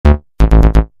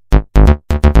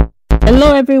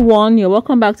Hello everyone, you're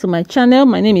welcome back to my channel.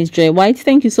 My name is Joy White.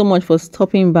 Thank you so much for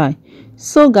stopping by.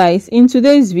 So guys, in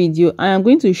today's video I am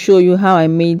going to show you how I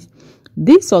made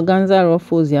this organza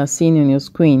ruffles you are seeing on your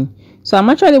screen. So I'm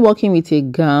actually working with a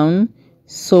gown,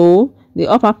 so the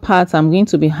upper part I'm going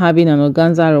to be having an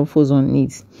organza ruffles on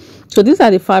it. So these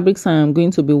are the fabrics I am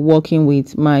going to be working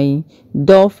with. My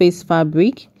doll face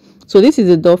fabric. So this is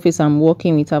the doll face I'm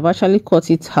working with. I've actually cut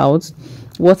it out.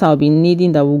 What I'll be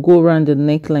needing that will go around the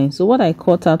neckline. So what I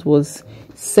cut out was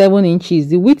 7 inches.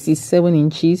 The width is 7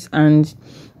 inches and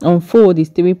unfold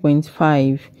is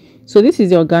 3.5. So this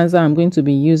is the organza I'm going to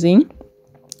be using.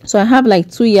 So I have like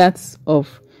 2 yards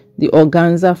of the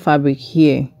organza fabric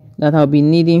here that I'll be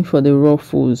needing for the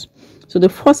ruffles. So the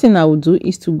first thing I will do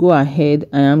is to go ahead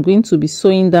and I'm going to be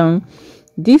sewing down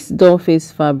this doll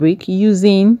face fabric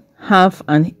using half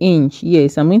an inch.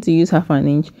 Yes, I'm going to use half an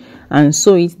inch and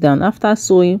sew it down. After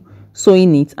sewing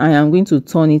it, I am going to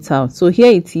turn it out. So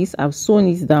here it is. I've sewn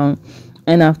it down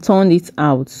and I've turned it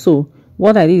out. So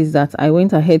what I did is that I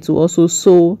went ahead to also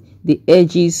sew the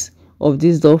edges of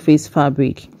this doll face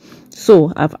fabric.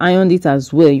 So I've ironed it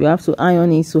as well. You have to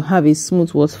iron it to have a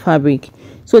smooth wash fabric.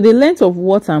 So the length of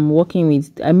what I'm working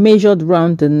with, I measured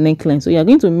around the neckline. So you're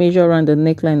going to measure around the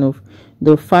neckline of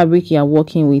the fabric you're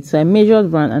working with. So I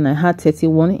measured around and I had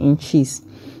 31 inches.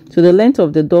 So the length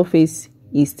of the doll face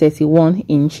is 31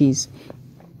 inches.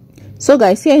 So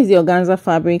guys, here is the organza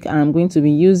fabric I'm going to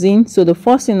be using. So the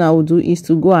first thing I will do is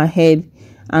to go ahead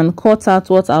and cut out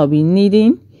what I'll be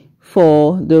needing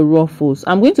for the ruffles.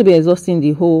 I'm going to be exhausting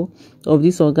the whole of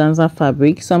this organza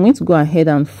fabric. So I'm going to go ahead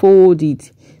and fold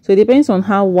it. So it depends on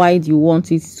how wide you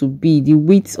want it to be, the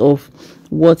width of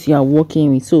what you are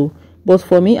working with. So but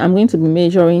for me, I'm going to be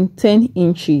measuring 10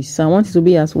 inches. So I want it to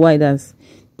be as wide as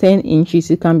 10 inches.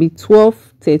 It can be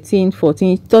 12, 13,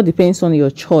 14. It all depends on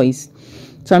your choice.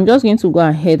 So I'm just going to go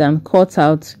ahead and cut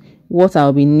out what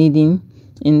I'll be needing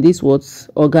in this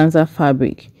organza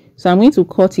fabric. So I'm going to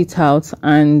cut it out,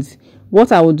 and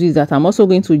what I will do is that I'm also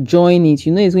going to join it.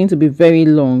 You know, it's going to be very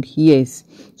long. Yes.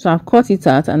 So I've cut it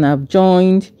out and I've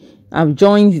joined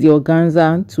the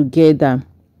organza together,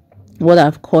 what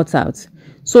I've cut out.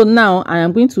 So now I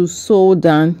am going to sew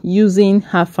down using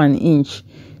half an inch.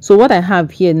 So what I have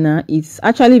here now is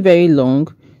actually very long.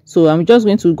 So I'm just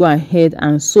going to go ahead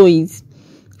and sew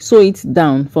it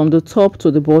down from the top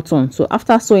to the bottom. So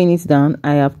after sewing it down,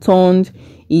 I have turned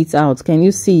it out. Can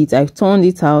you see it? I've turned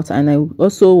it out, and I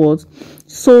also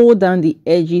sew down the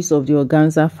edges of the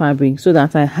organza fabric so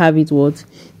that I have it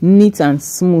neat and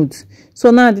smooth. So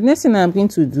now the next thing I'm going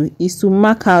to do is to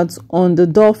mark out on the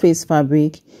doll face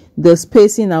fabric the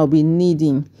spacing I'll be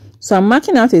needing. So I'm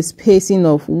marking out a spacing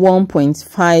of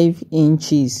 1.5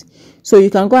 inches. So you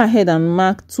can go ahead and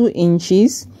mark 2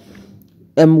 inches,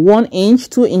 1 inch,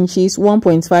 2 inches,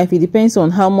 1.5. It depends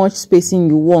on how much spacing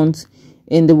you want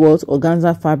in the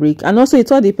organza fabric, and also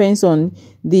it all depends on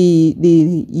the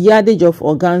yardage of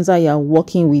organza you're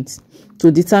working with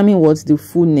to determine what's the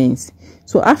full length.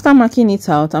 So after marking it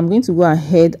out, I'm going to go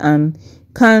ahead and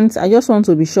count. I just want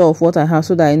to be sure of what I have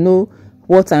so that I know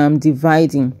what I am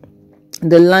dividing,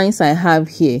 the lines I have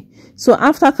here. So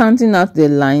after counting out the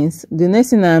lines, the next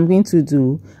thing I'm going to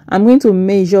do, I'm going to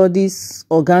measure this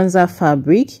organza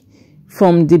fabric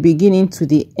from the beginning to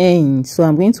the end. So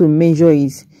I'm going to measure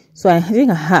it. So I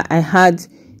think I had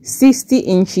 60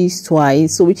 inches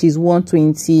twice, so which is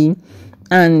 120,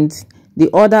 and the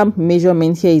other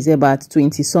measurement here is about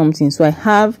 20 something. So I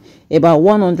have about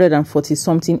 140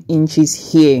 something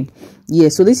inches here. Yeah,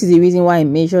 so this is the reason why I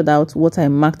measured out what I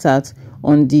marked out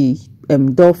on the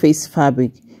doll face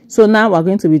fabric. So now we're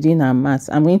going to be doing our math.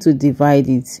 I'm going to divide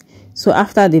it. So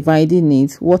after dividing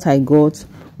it, what I got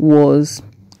was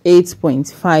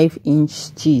 8.5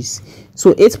 inches.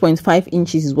 So 8.5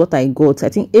 inches is what I got. I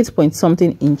think 8 point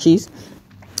something inches.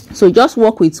 So just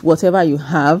work with whatever you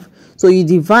have. So you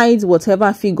divide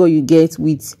whatever figure you get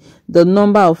with the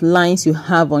number of lines you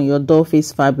have on your doll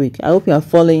face fabric. I hope you are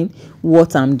following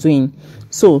what I'm doing.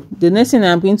 So the next thing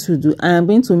I'm going to do, I am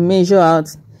going to measure out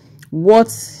what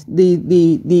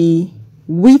the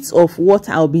width of what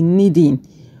I'll be needing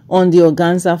on the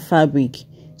organza fabric.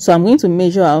 So I'm going to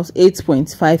measure out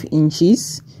 8.5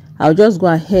 inches. I'll just go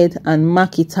ahead and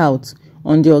mark it out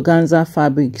on the organza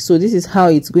fabric. So this is how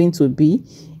it's going to be.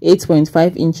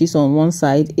 8.5 inches on one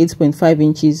side, 8.5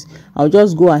 inches. I'll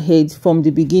just go ahead from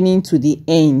the beginning to the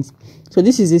end. So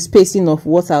this is the spacing of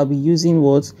what I'll be using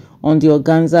on the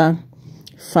organza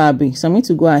fabric. So I'm going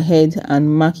to go ahead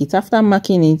and mark it. After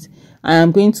marking it, I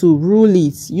am going to rule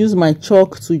it, use my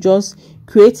chalk to just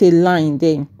create a line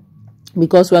there,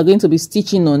 because we are going to be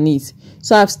stitching on it.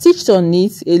 So I've stitched on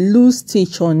it, a loose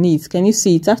stitch on it. Can you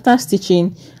see it? After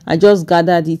stitching, I just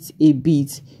gathered it a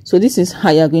bit. So this is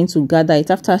how you're going to gather it.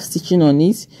 After stitching on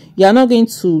it, you are not going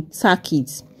to tack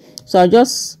it. So I'll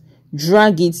just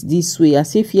drag it this way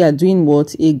as if you are doing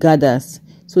what? A gathers.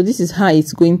 So this is how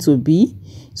it's going to be.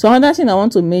 So another thing I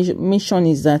want to mention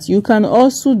is that you can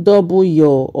also double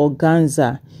your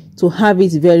organza to have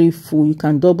it very full. You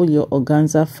can double your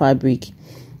organza fabric.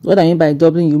 What I mean by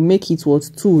doubling, you make it what?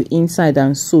 2 inside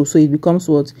and so it becomes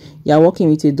what? You are working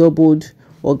with a doubled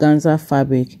organza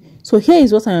fabric. So here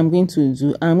is what I am going to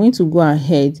do. I'm going to go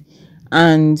ahead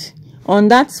and on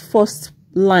that first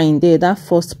line there, that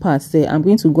first part there, I'm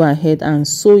going to go ahead and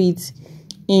sew it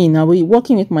in. I'll be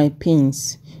working with my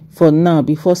pins for now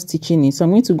before stitching it. So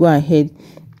I'm going to go ahead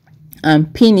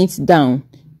and pin it down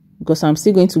because I'm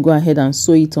still going to go ahead and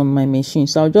sew it on my machine.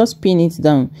 So I'll just pin it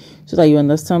down so that you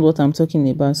understand what I'm talking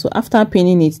about. So after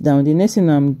pinning it down, the next thing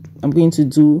I'm going to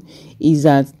do is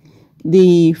that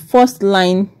the first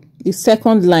line, the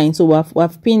second line, so we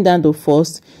have pinned down the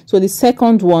first, so the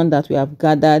second one that we have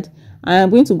gathered, I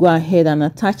am going to go ahead and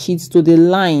attach it to the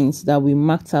lines that we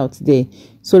marked out there.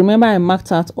 So remember, I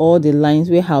marked out all the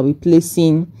lines where I'll be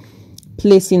placing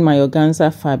my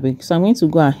organza fabric. So I'm going to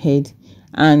go ahead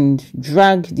and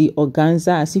drag the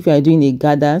organza as if you are doing a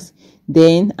gathers.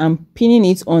 Then I'm pinning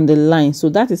it on the line. So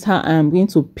that is how I am going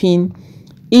to pin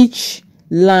each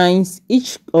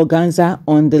organza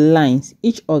on the lines.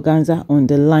 Each organza on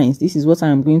the lines. This is what I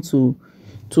am going to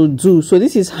do. So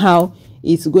this is how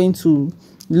it's going to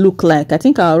look like. I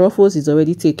think our ruffles is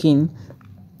already taking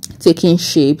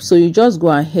shape. So you just go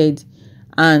ahead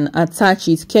and attach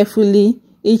it carefully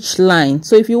each line.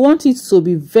 So if you want it to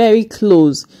be very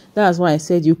close, that's why I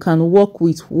said you can work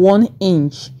with 1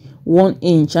 inch,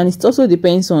 and it also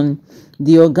depends on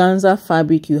the organza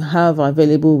fabric you have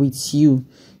available with you.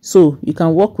 So you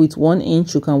can work with 1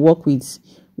 inch, you can work with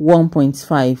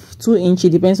 1.5, 2 inch. It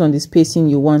depends on the spacing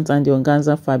you want and the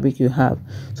organza fabric you have.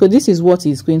 So this is what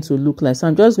it's going to look like. So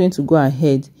I'm just going to go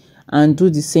ahead and do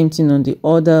the same thing on the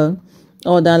other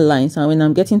lines, and when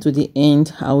I'm getting to the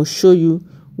end, I will show you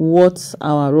what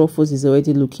our ruffles is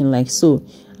already looking like. So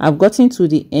I've gotten to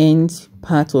the end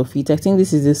part of it. I think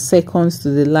this is the second to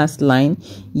the last line.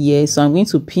 Yeah, so I'm going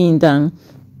to pin down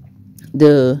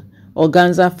the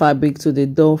organza fabric to the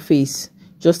doll face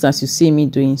just as you see me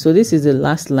doing. So this is the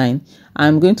last line.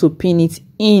 I'm going to pin it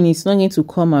in. It's not going to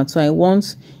come out, so I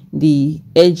want the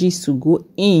edges to go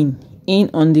in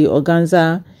on the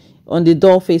organza, on the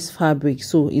doll face fabric.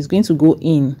 So it's going to go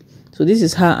in. So this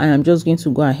is how I am just going to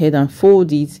go ahead and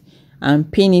fold it and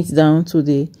pin it down to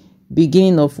the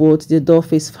beginning of what? The doll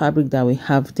face fabric that we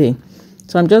have there.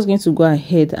 So I'm just going to go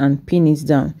ahead and pin it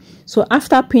down. So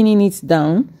after pinning it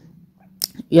down,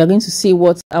 you are going to see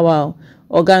what our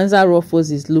organza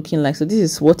ruffles is looking like. So this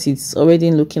is what it's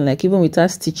already looking like. Even without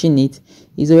stitching it,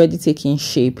 it's already taking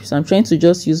shape. So I'm trying to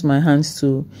just use my hands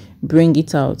to bring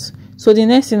it out. So the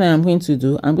next thing I am going to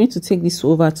do, I'm going to take this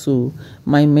over to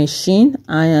my machine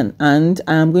and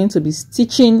I am going to be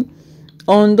stitching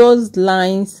on those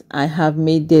lines I have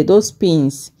made there, those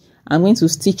pins. I'm going to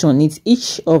stitch on it.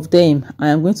 Each of them, I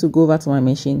am going to go over to my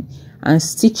machine and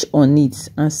stitch on it,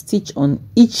 and stitch on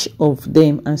each of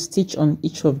them, and stitch on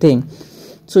each of them.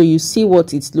 So you see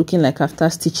what it's looking like after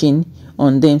stitching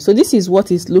on them. So this is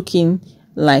what it's looking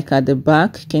like at the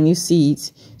back. Can you see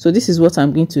it? So this is what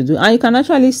I'm going to do, and you can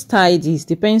actually style this.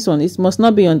 Depends on, it must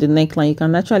not be on the neckline. You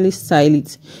can actually style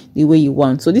it the way you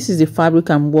want. So this is the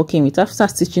fabric I'm working with after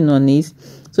stitching on it.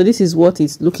 So this is what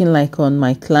it's looking like on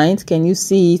my client. Can you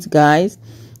see it, guys?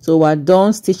 So we're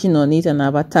done stitching on it, and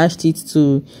I've attached it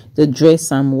to the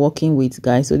dress I'm working with,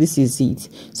 guys. So this is it.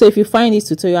 So if you find this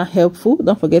tutorial helpful,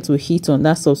 don't forget to hit on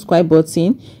that subscribe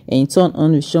button and turn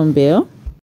on the notification bell.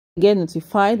 Get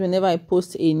notified whenever I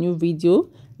post a new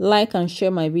video. Like and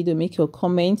share my video. Make your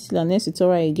comments. Till the next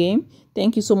tutorial again.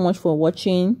 Thank you so much for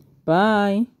watching.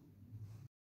 Bye.